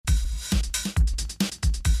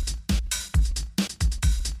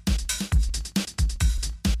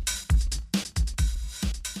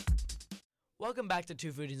Welcome back to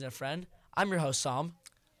Two Foodies and a Friend. I'm your host, Sam.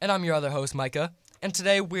 And I'm your other host, Micah. And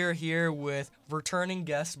today we're here with returning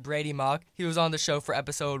guest, Brady Mock. He was on the show for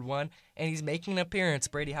episode 1, and he's making an appearance.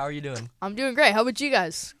 Brady, how are you doing? I'm doing great. How about you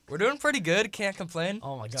guys? We're doing pretty good. Can't complain.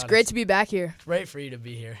 Oh, my God. It's great to be back here. Great for you to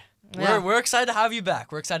be here. Yeah. We're excited to have you back.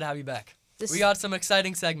 We got some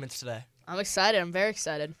exciting segments today. I'm excited. I'm very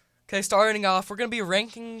excited. Okay, starting off, we're going to be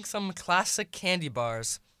ranking some classic candy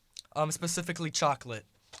bars, specifically chocolate.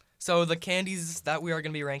 So the candies that we are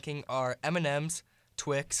going to be ranking are M&M's,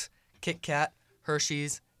 Twix, Kit Kat,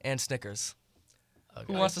 Hershey's, and Snickers.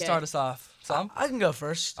 Okay. Who wants to start us off? Sam? I can go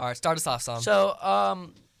first. All right, start us off, Sam.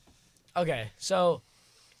 So, So,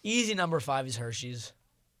 easy number 5 is Hershey's.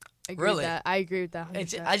 I agree Really? with that. I agree with that.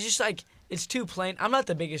 100%. It's too plain. I'm not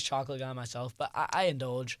the biggest chocolate guy myself, but I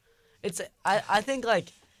indulge. I think,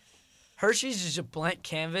 Hershey's is a blank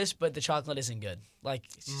canvas, but the chocolate isn't good.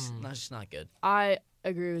 It's just not good. I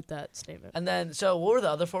agree with that statement. And then, so what were the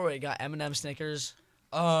other 4? We got M&M, Snickers.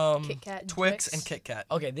 Kit Kat and Twix and Kit Kat.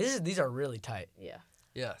 Okay, these are really tight. Yeah.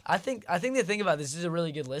 Yeah. I think the thing about this is a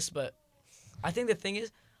really good list, but I think the thing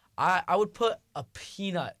is, I would put a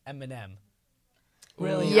peanut M&M.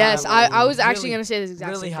 Really? Yes, high, I was actually really- going to say this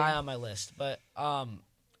exact really same high thing. on my list, but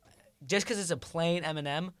just because it's a plain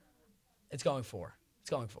M&M, it's going 4. It's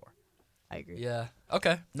going 4. I agree. Yeah. Okay.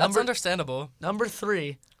 That's Number- understandable. Number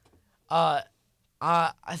 3,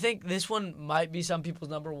 I think this one might be some people's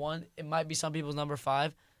number 1. It might be some people's number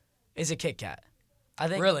 5. Is a Kit Kat. I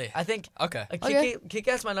think. Really? I think Okay. Kit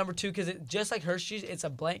Kat's my number 2 because just like Hershey's, it's a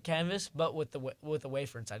blank canvas, but with the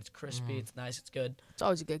wafer inside. It's crispy. It's nice. It's good. It's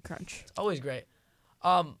always a good crunch. It's always great.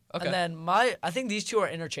 Okay. And then I think these two are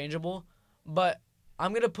interchangeable, but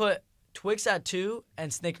I'm gonna put Twix at 2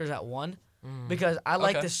 and Snickers at 1 because I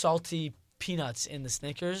like Okay. the salty peanuts in the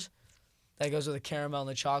Snickers. That goes with the caramel and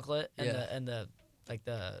the chocolate and the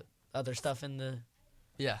other stuff in the.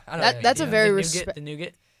 Yeah. I know. That's a very the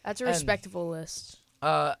nougat. That's a And- respectable list.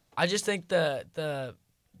 I just think the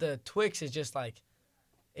Twix is just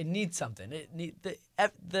it needs something.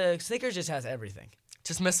 The Snickers just has everything.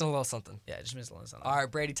 Just missing a little something. Yeah, just missing something. All right,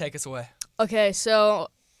 Brady, take us away. Okay, so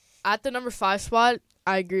at the number 5 spot,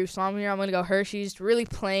 I agree with Sam here. I'm going to go Hershey's. Really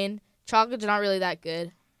plain. Chocolate's not really that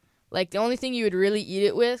good. The only thing you would really eat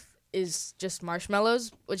it with is just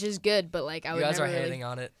marshmallows, which is good, but I would You guys never are really... hating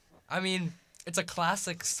on it. I mean, it's a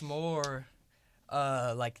classic s'more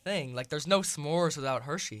thing. There's no s'mores without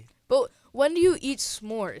Hershey. But when do you eat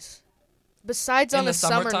s'mores? Besides on In the a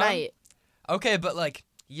summer summertime? night. Okay, but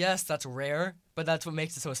yes, that's rare, but that's what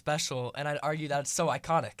makes it so special, and I'd argue that it's so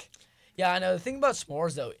iconic. Yeah, I know. The thing about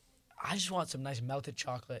s'mores, though, I just want some nice melted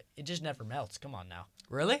chocolate. It just never melts. Come on now.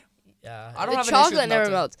 Really? Yeah. I don't The have an issue with chocolate never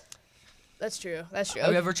melting. melts. That's true. That's true.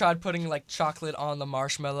 Have you ever tried putting chocolate on the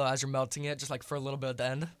marshmallow as you're melting it, just for a little bit at the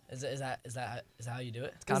end? Is that how you do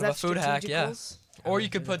it? It's kind Is of a that food hack, yeah. strategicals? Or you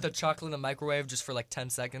could put the chocolate in the microwave just for 10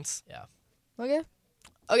 seconds. Yeah. Okay.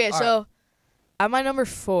 All So at my number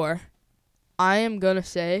 4, I am going to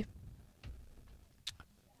say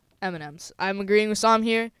M&M's. I'm agreeing with Sam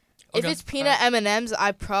here. If Okay, it's peanut M&M's,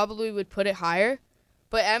 I probably would put it higher.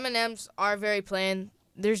 But M&M's are very plain.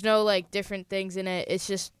 There's no different things in it. It's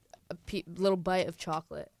just a little bite of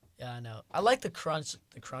chocolate. Yeah, I know. I like the crunch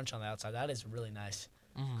on the outside. That is really nice.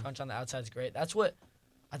 Crunch on the outside is great. That's what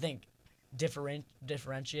I think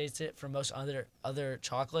differentiates it from most other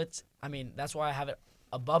chocolates. I mean, that's why I have it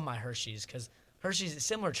above my Hershey's, because Hershey's is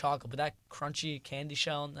similar chocolate, but that crunchy candy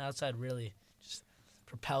shell on the outside really just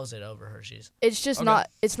propels it over Hershey's. It's just Okay.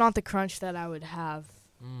 it's not the crunch that I would have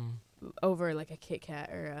over a Kit Kat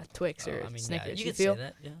or a Twix or Snickers. You you could feel? say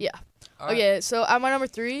that. Yeah. Yeah. All right. Okay, so at my number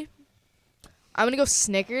 3, I'm going to go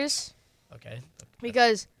Snickers. Okay.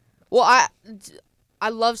 Because, I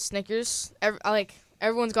love Snickers.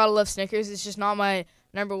 Everyone's got to love Snickers. It's just not my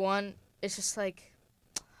number 1. It's just I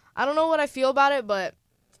don't know what I feel about it, but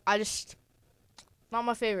not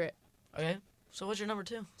my favorite. Okay. So what's your number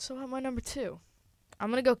 2? So at my number 2, I'm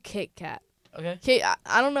going to go Kit Kat. Okay. Okay,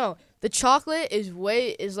 I don't know. The chocolate is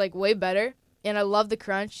way better, and I love the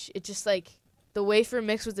crunch. It's just the wafer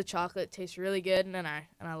mixed with the chocolate tastes really good, and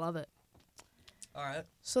I love it. All right.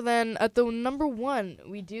 So then at the number 1,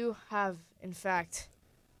 we do have, in fact,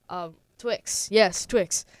 Twix. Yes,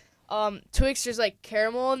 Twix. Twix, there's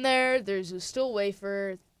caramel in there. There's a still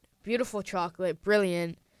wafer, beautiful chocolate,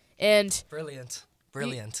 brilliant. And Brilliant.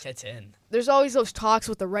 It's in. there's always those talks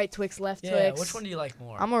with the right Twix, left Yeah. Twix. Which one do you like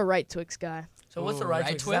more? I'm a right Twix guy. So what's the Ooh, right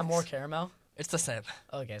right Twix? Is that Twix? more caramel? It's the same.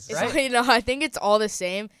 Okay. So It's I think it's all the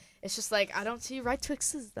same. It's just I don't see right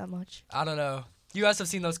Twixes that much. I don't know. You guys have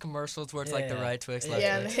seen those commercials where it's the Yeah. right Twix, Yeah, left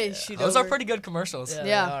Yeah, Twix. they shoot Those over. are pretty good commercials. Yeah.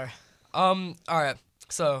 Yeah. They are. All right.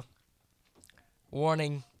 So,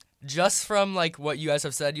 warning, just from like what you guys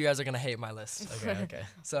have said, you guys are gonna hate my list. Okay.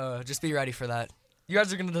 So just be ready for that. You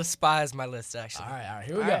guys are gonna despise my list, actually. All right.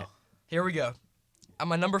 Here we All go. right. Here we go. At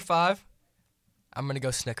my number 5, I'm gonna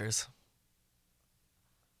go Snickers.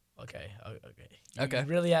 Okay. Okay. You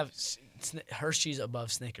really have Hershey's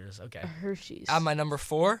above Snickers. Okay. Hershey's. At my number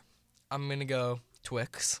 4, I'm gonna go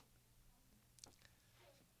Twix.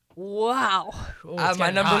 Wow. Ooh, At it's my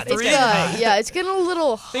getting number hot. It's 3, getting hot. Yeah, it's getting a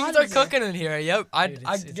little hot. things are in here. cooking in here. Yep. I Dude,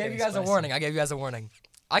 I it's gave getting you guys a spicy. warning. I gave you guys a warning.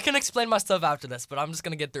 I can explain my stuff after this, but I'm just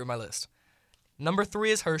gonna get through my list. Number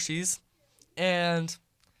 3 is Hershey's, and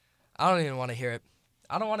I don't even want to hear it.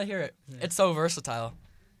 I don't want to hear it. It's so versatile.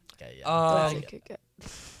 Okay. Yeah. Don't Um, take it.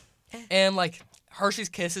 And like Hershey's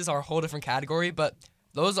Kisses are a whole different category, but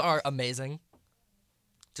those are amazing.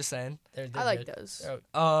 Just saying. They're I like good. those.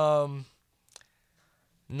 They're-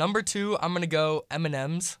 Number 2, I'm gonna go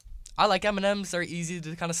M&Ms. I like M&Ms. They're easy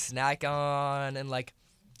to kind of snack on, and like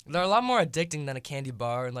they're a lot more addicting than a candy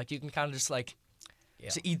bar, and like you can kind of just like Yeah.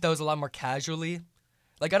 to eat those a lot more casually.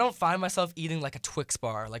 Like I don't find myself eating like a Twix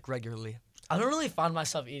bar like regularly. I don't really find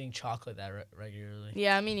myself eating chocolate that regularly.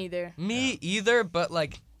 Yeah, me neither. Me either, but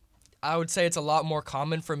like I would say it's a lot more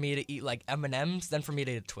common for me to eat like M&Ms than for me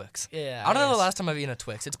to eat a Twix. Yeah. I don't know the guess. last time I've eaten a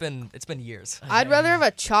Twix. It's been years. I'd rather have a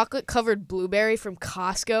chocolate covered blueberry from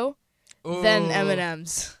Costco than Ooh.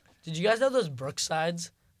 M&Ms. Did you guys know those Brooksides?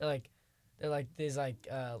 They're like these like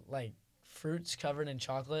fruits covered in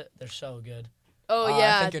chocolate. They're so good. Oh I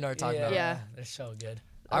yeah, think you know what you're talking about. Yeah. They're so good.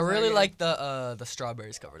 I Those are really good. like the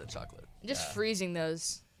strawberries covered in chocolate. just freezing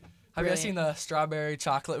those. Have you guys Brilliant. seen the strawberry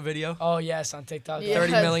chocolate video? Oh yes, on TikTok. Yeah.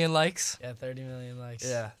 30 million likes. Yeah, 30 million likes.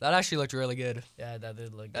 Yeah, that actually looked really good. Yeah, that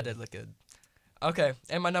did look good. That did look good. Okay,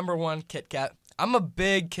 and my number 1, Kit Kat. I'm a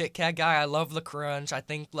big Kit Kat guy. I love the crunch. I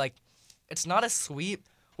think like it's not as sweet.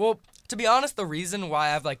 Well, to be honest, the reason why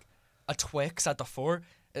I have like a Twix at the 4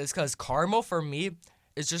 is because caramel for me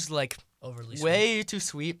is just like Overly sweet. way too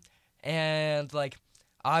sweet, and like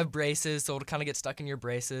I have braces, so it'll kind of get stuck in your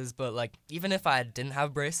braces. But like even if I didn't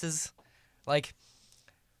have braces, like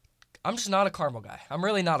I'm just not a caramel guy. I'm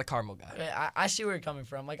really not a caramel guy. Okay, I see where you're coming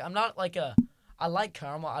from. Like I'm not like I like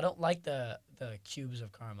caramel. I don't like the cubes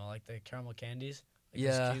of caramel, like the caramel candies. Like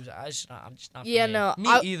those Yeah. Cubes. I'm just not. For Yeah, me. no. Me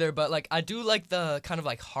either, but like I do like the kind of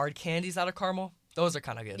like hard candies out of caramel. Those are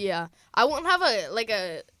kind of good. Yeah, I won't have a like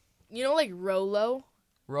Rolo.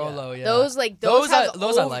 Rolo, yeah. Those Those have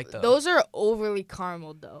I like, though. Those are overly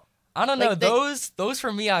carameled though. I don't know. like, they- Those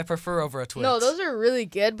for me I prefer over a Twix. No, those are really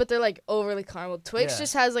good, but they're like overly carameled. Twix Yeah.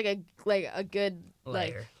 just has like a good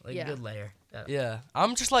Layer, like yeah. good layer. Yeah. Yeah,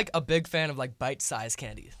 I'm just like a big fan of like bite-sized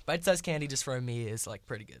candy. Bite-sized candy just for me is like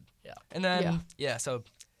pretty good. Yeah. And then so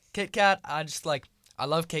Kit Kat, I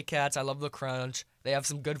love Kit Kats. I love the crunch. They have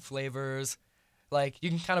some good flavors. Like you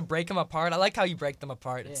can kind of break them apart. I like how you break them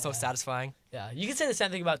apart. It's so Yeah. satisfying. Yeah, you can say the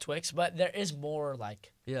same thing about Twix, but there is more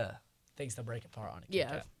like Yeah. things to break apart on it.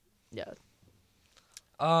 Yeah. Yeah.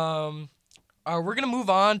 We're gonna move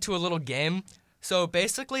on to a little game. So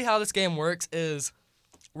basically, how this game works is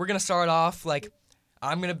we're gonna start off like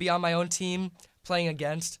I'm gonna be on my own team playing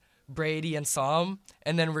against Brady and Sam,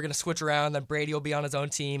 and then we're gonna switch around. Then Brady will be on his own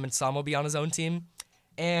team, and Sam will be on his own team,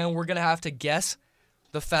 and we're gonna have to guess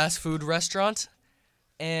the fast food restaurant,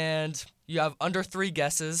 and you have under 3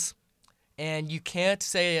 guesses, and you can't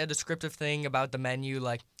say a descriptive thing about the menu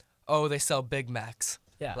like, oh, they sell Big Macs.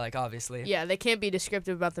 Yeah. Like obviously. Yeah, they can't be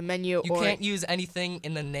descriptive about the menu You or can't use anything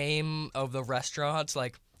in the name of the restaurants,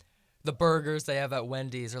 like the burgers they have at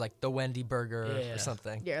Wendy's, or like the Wendy burger Yeah. or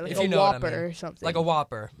something. yeah, like if a you know what I Whopper mean. or something. Like a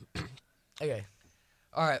Whopper. Okay.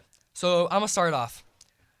 All right, so I'm gonna start off.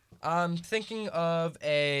 I'm thinking of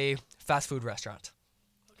a fast food restaurant.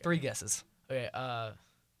 3 guesses. Okay.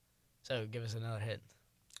 So give us another hit.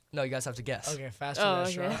 No, you guys have to guess. Okay, fast food Oh,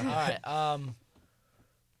 okay. restaurant. All right.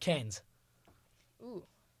 Canes. Ooh,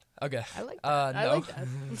 Okay. I like that. I no. like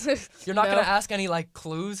that. You're not No. gonna ask any like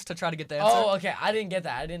clues to try to get the answer. Oh, okay. I didn't get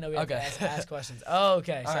that. I didn't know we had to Okay. ask questions. Oh,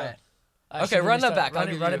 okay. All So, right. should Okay, we run that start- back. I'll Run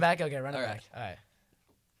it, give run you- it back. Okay, run it All back. right. All right.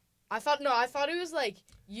 I thought it was like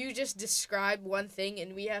you just describe one thing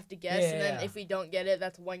and we have to guess, and then Yeah. if we don't get it,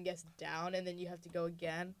 that's one guess down, and then you have to go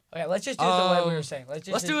again. Okay, let's just do it the way we were saying. Let's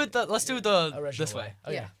Let's do it original this way.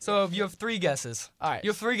 Okay. Yeah. So you have 3 guesses. All right.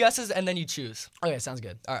 You have 3 guesses and then you choose. Okay, sounds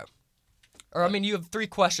good. Or I mean, you have 3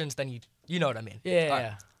 questions, then you know what I mean. Yeah. All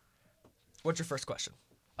right. What's your first question?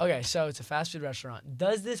 Okay, so it's a fast food restaurant.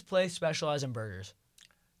 Does this place specialize in burgers?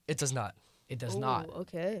 It does not. It does Ooh, not.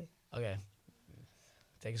 Okay. Okay.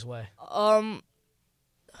 Take us away.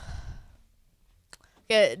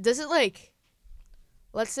 Yeah. Does it like,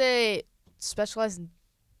 let's say, specialize in,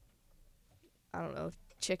 I don't know,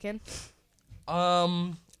 chicken?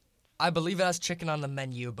 I believe it has chicken on the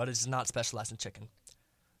menu, but it does not specialize in chicken.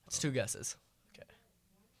 It's 2 guesses.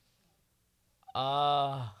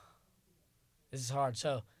 This is hard.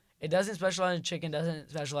 So it doesn't specialize in chicken, doesn't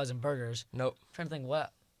specialize in burgers. Nope. I'm trying to think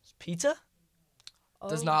what. Pizza?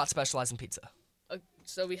 Does not specialize in pizza.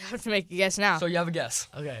 So we have to make a guess now. So you have a guess.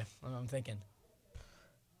 Okay, I'm thinking.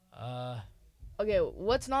 Okay,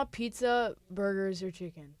 what's not pizza, burgers, or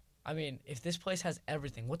chicken? I mean, if this place has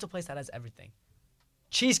everything, what's a place that has everything?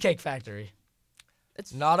 Cheesecake Factory.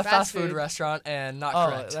 It's Not a fast food restaurant and not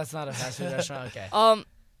correct. That's not a fast food restaurant. Okay.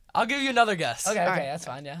 I'll give you another guess. Okay, Alright. that's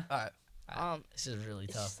fine. Yeah. All right. This is really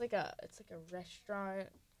It's tough. just like a restaurant.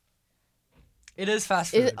 It is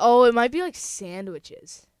fast food. It might be like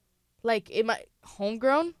sandwiches. Like it might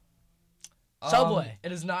homegrown. Subway.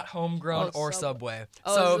 It is not homegrown or Subway. Subway.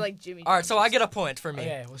 Oh, So it's like Jimmy. all right, so I John's. get a point for me.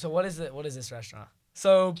 Okay. So what is it? What is this restaurant?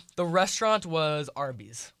 So the restaurant was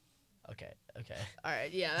Arby's. Okay. All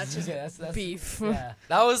right, yeah, that's just Okay, that's beef. Yeah.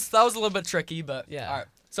 That was a little bit tricky, but Yeah. All right.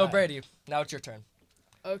 So All right. Brady, now it's your turn.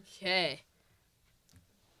 Okay,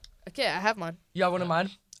 I have mine. You have one in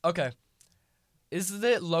mind? Okay. Is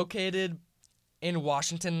it located in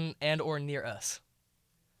Washington and or near us?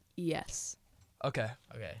 Yes. Okay.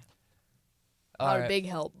 Okay. All Not a right. big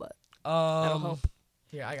help, but that'll Um. help.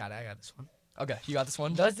 Here, I got it. I got this one. Okay, you got this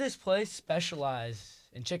one. Does this place specialize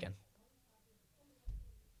in chicken?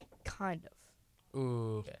 Kind of.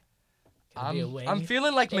 Ooh. Could it be a wing? I'm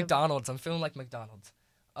feeling like They have- McDonald's. I'm feeling like McDonald's.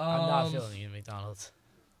 I'm not feeling you, McDonald's.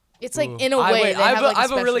 It's like Ooh. in a way. Wait, they I have, like, I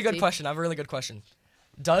have a really good specialty. question.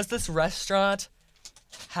 Does this restaurant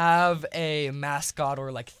have a mascot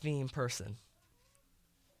or like theme person?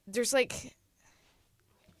 There's like.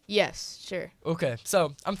 Yes, sure. Okay,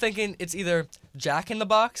 so I'm thinking it's either Jack in the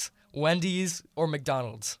Box, Wendy's, or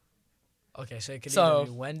McDonald's. Okay, so it could So-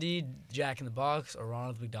 either be Wendy, Jack in the Box, or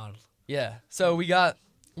Ronald McDonald. Yeah. So we got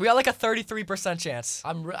like a 33% chance.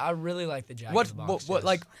 I really like the Jack What in the Box. what yes.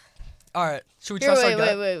 like? All right. Should we Here, trust our wait,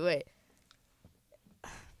 gut? wait.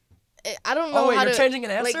 I don't know Oh wait, how you're to. changing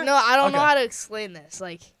an answer? Like no, I don't know Okay. how to explain this.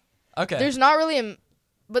 Like Okay. there's not really a,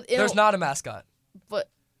 but There's not a mascot. But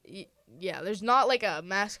yeah, there's not like a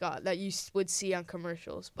mascot that you would see on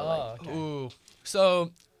commercials. But like, Oh, okay. Ooh.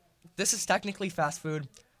 So this is technically fast food.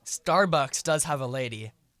 Starbucks does have a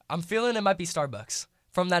lady. I'm feeling it might be Starbucks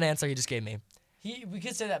from that answer he just gave me. We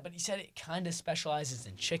could say that, but he said it kind of specializes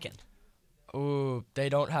in chicken. Ooh, they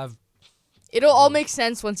don't have. it'll all make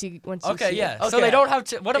sense once you Okay, see yeah. it. So Okay. they don't have.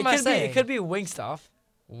 What am it I could saying? Be, it could be Wingstop.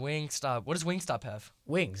 Wingstop. What does Wingstop have?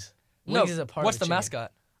 Wings. No. Wings is a part What's of the chicken.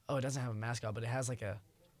 mascot? Oh, it doesn't have a mascot, but it has like a.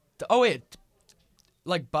 Oh wait.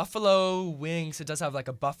 Like Buffalo Wings, it does have like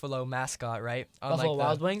a buffalo mascot, right? On, Buffalo like, the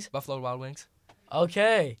Wild Wings? Buffalo Wild Wings.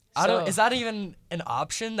 Okay. I don't. so- Is that even an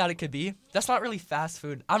option that it could be? That's not really fast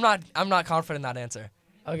food. I'm not confident in that answer.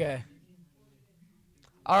 Okay.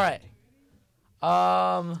 All right.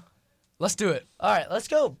 Let's do it. All right. Let's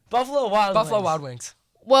go. Buffalo Wild Buffalo Wings. Wild Wings.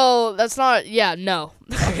 Well, that's not. Yeah, no.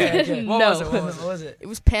 Okay. What no. was it? What was What was it? It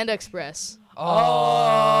was Panda Express.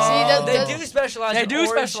 Oh. See, that- they that's- do specialize. They in do orange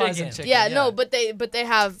specialize in chicken. chicken. Yeah, yeah. no, but they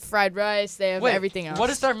have fried rice. They have Wait, everything else. what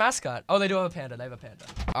is their mascot? Oh, they do have a panda. They have a panda.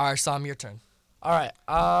 All right, Sam, your turn. All right.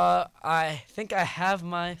 I think I have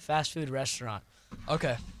my fast food restaurant.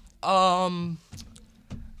 Okay. I'm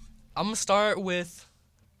gonna start with.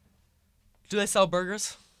 Do they sell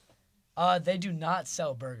burgers? They do not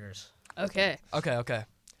sell burgers. Okay. Okay.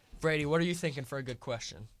 Brady, what are you thinking for a good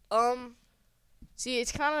question? See,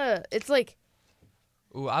 it's like,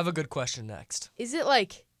 Ooh, I have a good question next. is it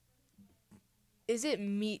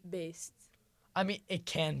meat based? I mean, it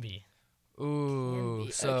can be. Ooh, Can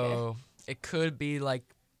be, so it could be like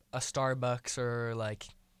a Starbucks or like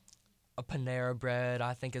a Panera Bread.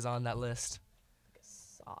 I think is on that list.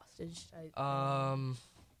 Sausage.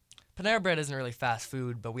 Panera Bread isn't really fast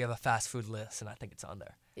food, but we have a fast food list, and I think it's on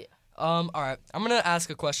there. Yeah. All right, I'm gonna ask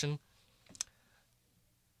a question.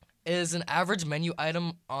 Is an average menu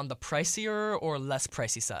item on the pricier or less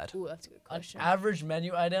pricey side? Ooh, that's a good An question. average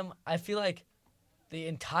menu item, I feel like the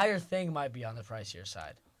entire thing might be on the pricier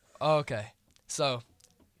side. Okay, so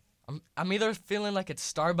I'm either feeling like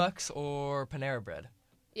it's Starbucks or Panera Bread.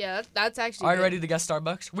 Yeah, that's actually. Are you good. ready to guess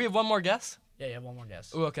Starbucks? We have one more guess. Yeah, one more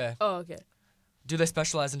guess. Ooh, okay. Oh, okay. Do they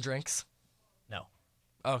specialize in drinks? No.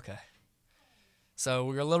 Okay. So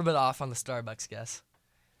we're a little bit off on the Starbucks guess.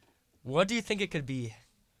 What do you think it could be?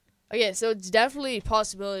 Okay, so it's definitely a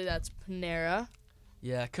possibility that's Panera.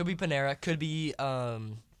 Yeah, it could be Panera. Could be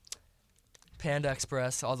Panda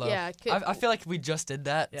Express. Although Yeah, it could- I feel like we just did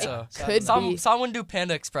that. Yeah. So Could be. someone do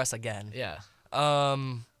Panda Express again. Yeah.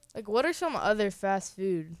 Like, what are some other fast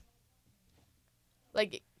food?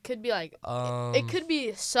 Like, could be like Um, it could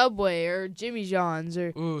be Subway or Jimmy John's or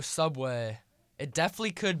Ooh, Subway. It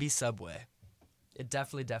definitely could be Subway. It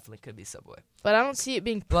definitely could be Subway. but I don't see it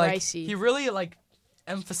being Like, pricey. he really like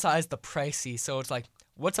emphasized the pricey. So it's like,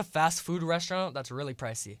 what's a fast food restaurant that's really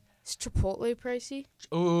pricey? Is Chipotle pricey?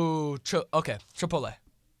 Ooh, okay, Chipotle.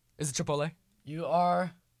 Is it Chipotle? You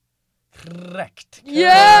are correct.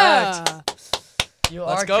 Yeah. You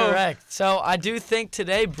Let's are go. correct. So I do think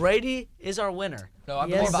today Brady is our winner. No, I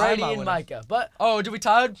Yes. believe I'm Brady my and winner. Micah. But Oh, did we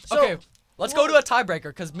tied? So- Okay, let's go to a tiebreaker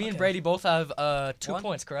because me and Okay. Brady both have 2 One?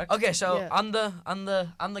 points, correct? okay, so Yeah. I'm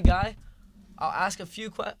the guy. I'll ask a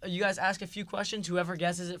few you guys ask a few questions. Whoever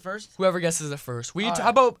guesses it first. Whoever guesses it first. All How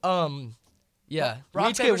about yeah, we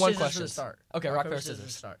Rock, each paper, get one scissors question. for the start. Okay, rock, paper, to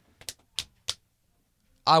scissors. start.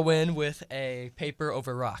 I win with a paper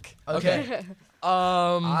over rock. Okay.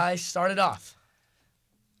 I I started off.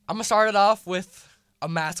 I'm gonna start it off with a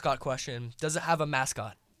mascot question. Does it have a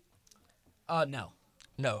mascot? No.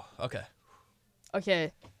 No. Okay.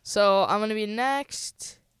 Okay, so I'm gonna be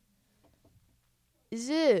next. Is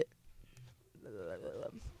it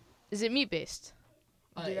meat based?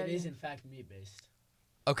 Did I It is do- in fact meat based.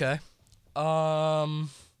 Okay.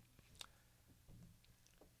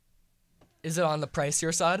 Is it on the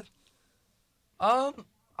pricier side?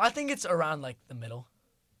 I think it's around like the middle.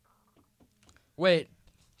 Wait.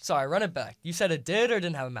 Sorry, run it back. You said it did or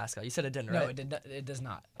didn't have a mascot? You said it didn't, right? No, it did not. It does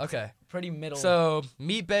not. Okay. Pretty middle. So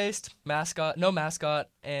meat-based, mascot, no mascot,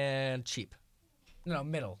 and cheap. no,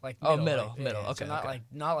 middle. Like Oh, middle. middle, middle, So okay, not okay.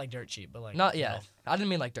 like dirt cheap, but like Not yeah. middle. I didn't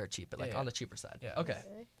mean like dirt cheap, but like Yeah, on yeah. the cheaper side. Yeah. Okay.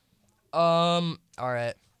 All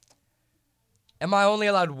right. Am I only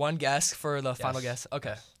allowed one guess for the final Yes. guess?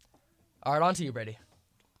 Okay. All right, on to you, Brady.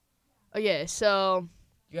 Okay, so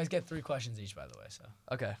You guys get 3 questions each, by the way. So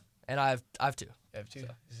Okay. And I have 2. you have 2.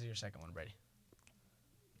 This is your second one, Brady.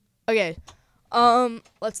 okay,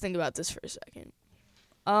 let's think about this for a second.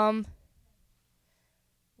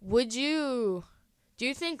 Do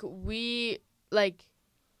you think we like?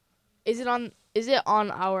 Is it on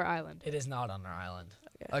our island? It is not on our island.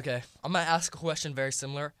 Okay. I'm going to ask a question very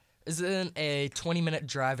similar. Is it in a 20-minute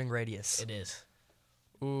driving radius? It is.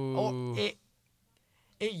 Ooh. Oh,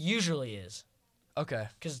 it usually is, Okay.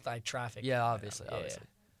 cause like traffic. Yeah, obviously, Yeah, obviously.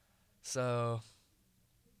 So,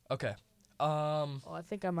 okay. Oh, I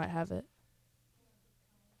think I might have it.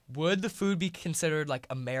 Would the food be considered like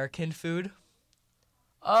American food?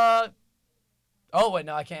 Oh wait,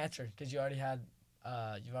 no, I can't answer because you already had.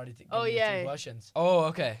 You've already Oh, given me yeah. 2 questions. Oh,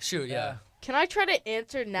 okay. Shoot, yeah. Can I try to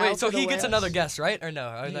answer now? Wait, so for the he gets win? another guess, right? Or no?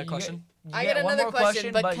 Or You- another you question? You I get one another more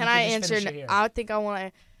question, but you can I just answer? finish it here. I think I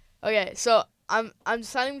want to. Okay, so I'm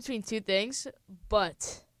deciding between 2 things,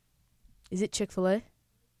 but is it Chick-fil-A?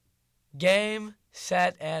 Game,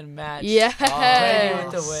 set, and match. Yes. Brady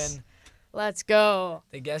with the win. Let's go.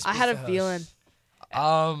 The guest. I beats had a the host. feeling.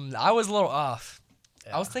 I was a little off.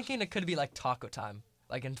 Yeah. I was thinking it could be like taco time,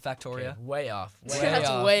 like in Factoria. Okay, way off. That's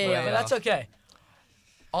off. way But off. that's okay.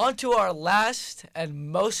 On to our last and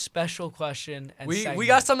most special question. And We segment.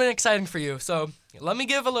 got something exciting for you. So let me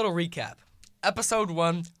give a little recap. Episode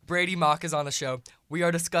 1, Brady Mock is on the show. We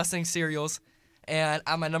are discussing cereals, and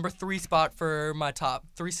at my number 3 spot for my top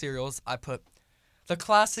 3 cereals, I put the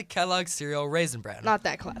classic Kellogg's cereal Raisin Bran. Not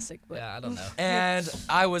that classic, but Yeah, I don't know. And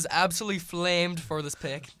I was absolutely flamed for this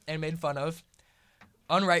pick and made fun of,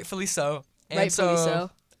 unrightfully so. And Rightfully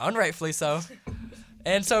so. Unrightfully so.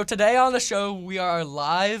 And so today on the show, we are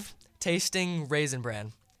live tasting Raisin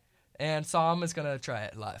Bran. And Sam is going to try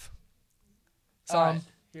it live. Sam, All right,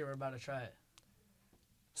 here we're about to try it.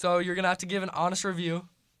 so you're going to have to give an honest review.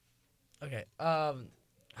 Okay. How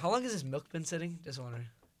long has this milk been sitting? Just wondering.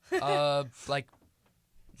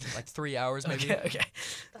 Like 3 hours maybe. Okay.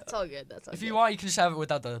 that's all good. That's all If good. you want, you can just have it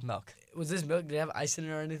without the milk. Was this milk? Did it have ice in it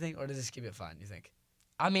or anything, or does this keep it fine? You think?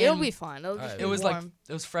 I mean, It'll be fine. It'll just Alright. be it was warm.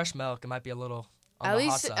 it was fresh milk. It might be a little on at the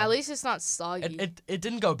least hot side. at least it's not soggy. It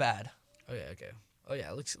didn't go bad. Okay. Okay. Oh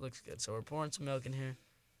yeah, it looks good. So we're pouring some milk in here.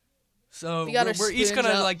 So We got our we're each spoons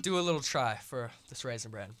gonna up. like do a little try for this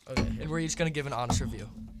Raisin Bran, Okay. Here. and we're each gonna give an honest review.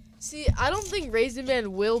 See, I don't think Raisin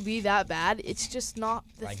Bran will be that bad. It's just not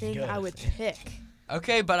the Like, thing good. I would pick.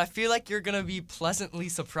 Okay, but I feel like you're gonna be pleasantly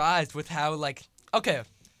surprised with how like. Okay,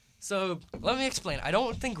 so let me explain. I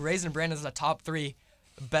don't think Raisin Bran is a top 3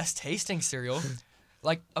 best tasting cereal.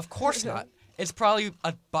 Like, of course not. It's probably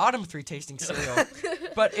a bottom 3 tasting cereal,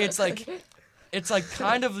 but it's like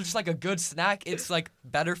kind of just like a good snack. It's like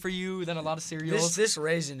better for you than a lot of cereals. This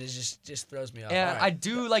raisin is just throws me off. And All right. I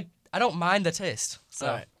do like. I don't mind the taste. So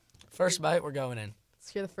All right. First bite, we're going in. Let's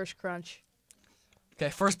hear the first crunch. okay,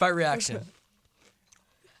 first bite reaction.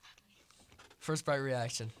 First bite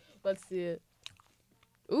reaction. Let's see it.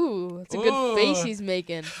 Ooh, that's a good face Ooh. he's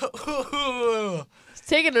making. Ooh. He's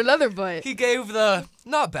taking another bite. He gave the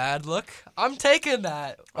not bad look. I'm taking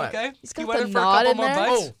that. All right. Okay. He's He got went the in for a nod couple in more there.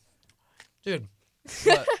 bites. Oh, dude,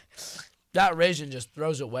 What? that raisin just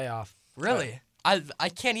throws it way off. Really? I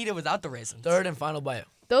can't eat it without the raisins. Third and final bite.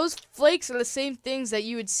 Those flakes are the same things that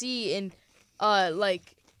you would see in,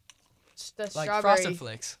 like, the Like strawberry. Frosted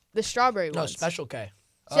Flakes. The strawberry No, ones. Special K.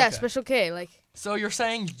 Yeah, Okay. Special K. Like, So you're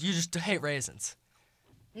saying you just hate raisins.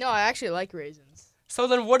 no, I actually like raisins. So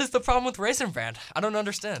then what is the problem with Raisin Bran? I don't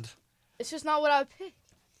understand. It's just not what I would pick.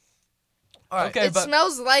 All right. Okay, It but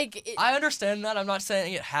smells like. I understand that. I'm not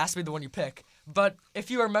saying it has to be the one you pick. But if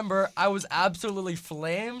you remember, I was absolutely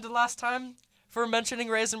flamed last time for mentioning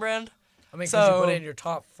Raisin Bran. I mean, because So- you put it in your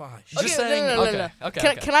top 5. Just Okay, saying. no.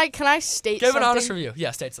 Okay. Can I state Give something? an honest review.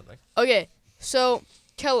 Yeah, state something. Okay, so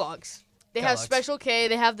Kellogg's. They have Kellogg's. Special K.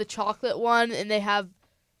 They have the chocolate one, and they have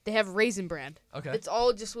Raisin Bran. Okay. It's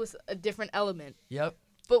all just with a different element. Yep.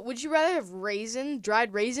 But would you rather have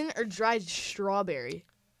dried raisin, or dried strawberry?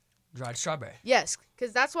 Dried strawberry. Yes,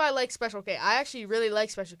 because that's why I like Special K. I actually really like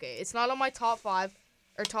Special K. It's not on my top 5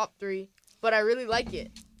 or top 3, but I really like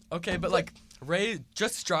it. Okay, but like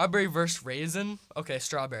just strawberry versus raisin. Okay,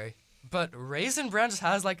 strawberry. But Raisin Bran just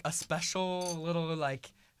has like a special little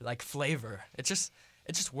like flavor. It just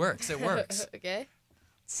works. It works. Okay.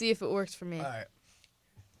 See if it works for me. All right.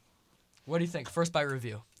 What do you think? First bite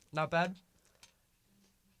review. Not bad.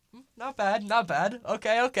 Not bad. Not bad.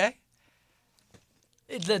 Okay.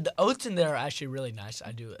 The oats in there are actually really nice.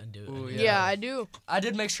 I do. Ooh, Yeah, I do. I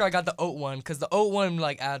did make sure I got the oat one because the oat one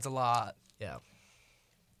like adds a lot. Yeah.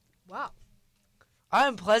 Wow. I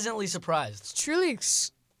am pleasantly surprised. It's truly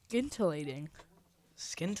scintillating.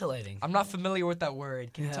 Scintillating. I'm not familiar with that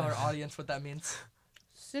word. Can you tell our Yeah. audience what that means?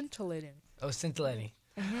 Scintillating. Oh, scintillating.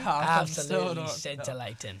 I still Absolutely don't know.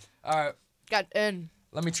 scintillating. All right, Got N.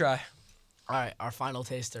 let me try. All right, our final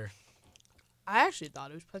taster. I actually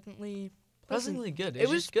thought it was pleasantly. Pleasantly good. It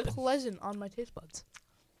was just good. pleasant on my taste buds.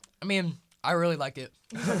 I mean, I really like it.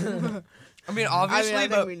 I mean, I obviously,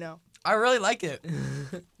 think but we know. I really like it.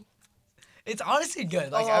 It's honestly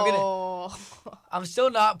good. Like oh. I'm still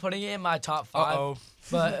not putting it in my top 5. Uh-oh.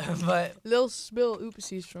 But Little spill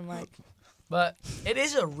oopsies from Mike. but it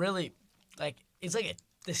is a really it's like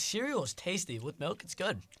the cereal is tasty with milk. It's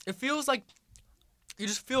good. It feels like you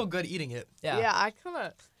just feel good eating it. Yeah. I kind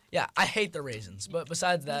of. Yeah, I hate the raisins, but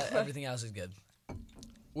besides that, everything else is good.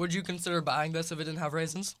 Would you consider buying this if it didn't have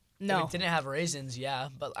raisins? No. If it didn't have raisins, yeah,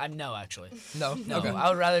 but I know actually. No. No, Okay. I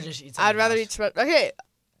would rather just eat. I'd rather something eat. Okay.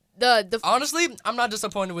 The Honestly, I'm not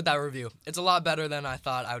disappointed with that review. It's a lot better than I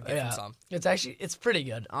thought I would get Yeah. from some. It's pretty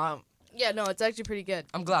good. Yeah, no, it's actually pretty good.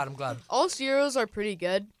 I'm glad. All cereals are pretty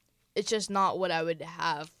good. It's just not what I would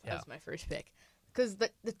have Yeah. as my first pick. Because the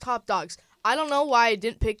top dogs. I don't know why I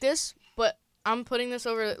didn't pick this, but I'm putting this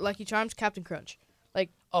over Lucky Charms, Captain Crunch.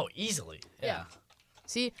 Oh, easily. Yeah. Yeah.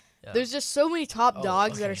 See, Yeah. there's just so many top Oh,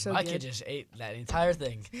 dogs that okay, are so my good. kid just ate that entire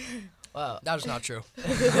thing. Wow. That is not true.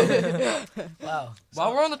 Wow.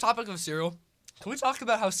 While we're on the topic of cereal, can we talk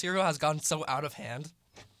about how cereal has gotten so out of hand?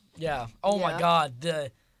 Yeah. Oh my Yeah. God.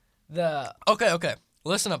 The Okay.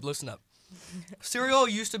 Listen up. Cereal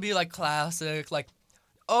used to be like classic, like,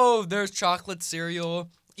 oh, there's chocolate cereal.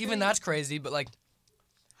 Even that's crazy, but like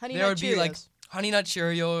Honey there Nut would be like Cheerios. Honey Nut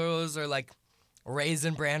Cheerios or like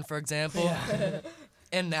Raisin Bran, for example.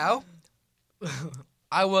 And now,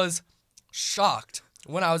 I was shocked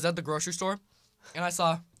when I was at the grocery store and I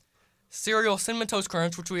saw cereal Cinnamon Toast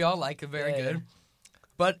Crunch, which we all like, very Yeah. good.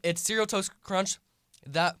 But it's cereal Toast Crunch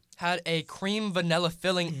that had a cream vanilla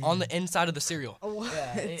filling on the inside of the cereal. What?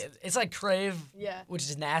 yeah, it's like Crave, Yeah. which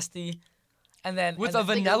is nasty, and then With and a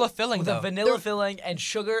then- vanilla filling, with though. a vanilla filling and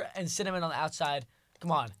sugar and cinnamon on the outside.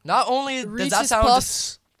 Come on. Not only does that Reese's sound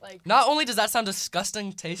Puffs. not only does that sound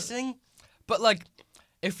disgusting tasting, but like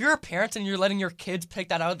if you're a parent and you're letting your kids pick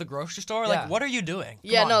that out at the grocery store, Yeah. like what are you doing?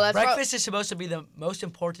 Yeah, Come no, on. that's breakfast is supposed to be the most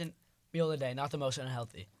important meal of the day, not the most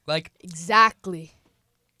unhealthy. Like exactly.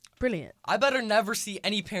 Brilliant. I better never see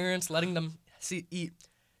any parents letting them eat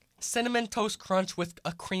Cinnamon Toast Crunch with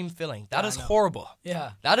a cream filling. That Yeah, is I know. horrible.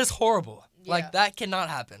 Yeah. That is horrible. Yeah. Like that cannot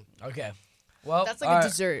happen. Okay. Well, That's like alright. a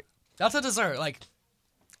dessert. That's a dessert. Like,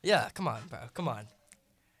 yeah, come on, bro. Come on.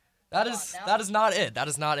 That is now. that is not it. That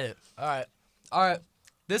is not it. all right. All right.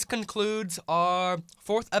 This concludes our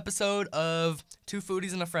 4th episode of Two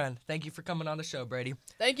Foodies and a Friend. Thank you for coming on the show, Brady.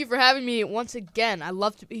 Thank you for having me once again. I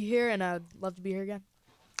love to be here, and I'd love to be here again.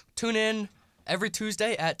 Tune in every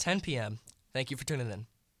Tuesday at 10 p.m. Thank you for tuning in.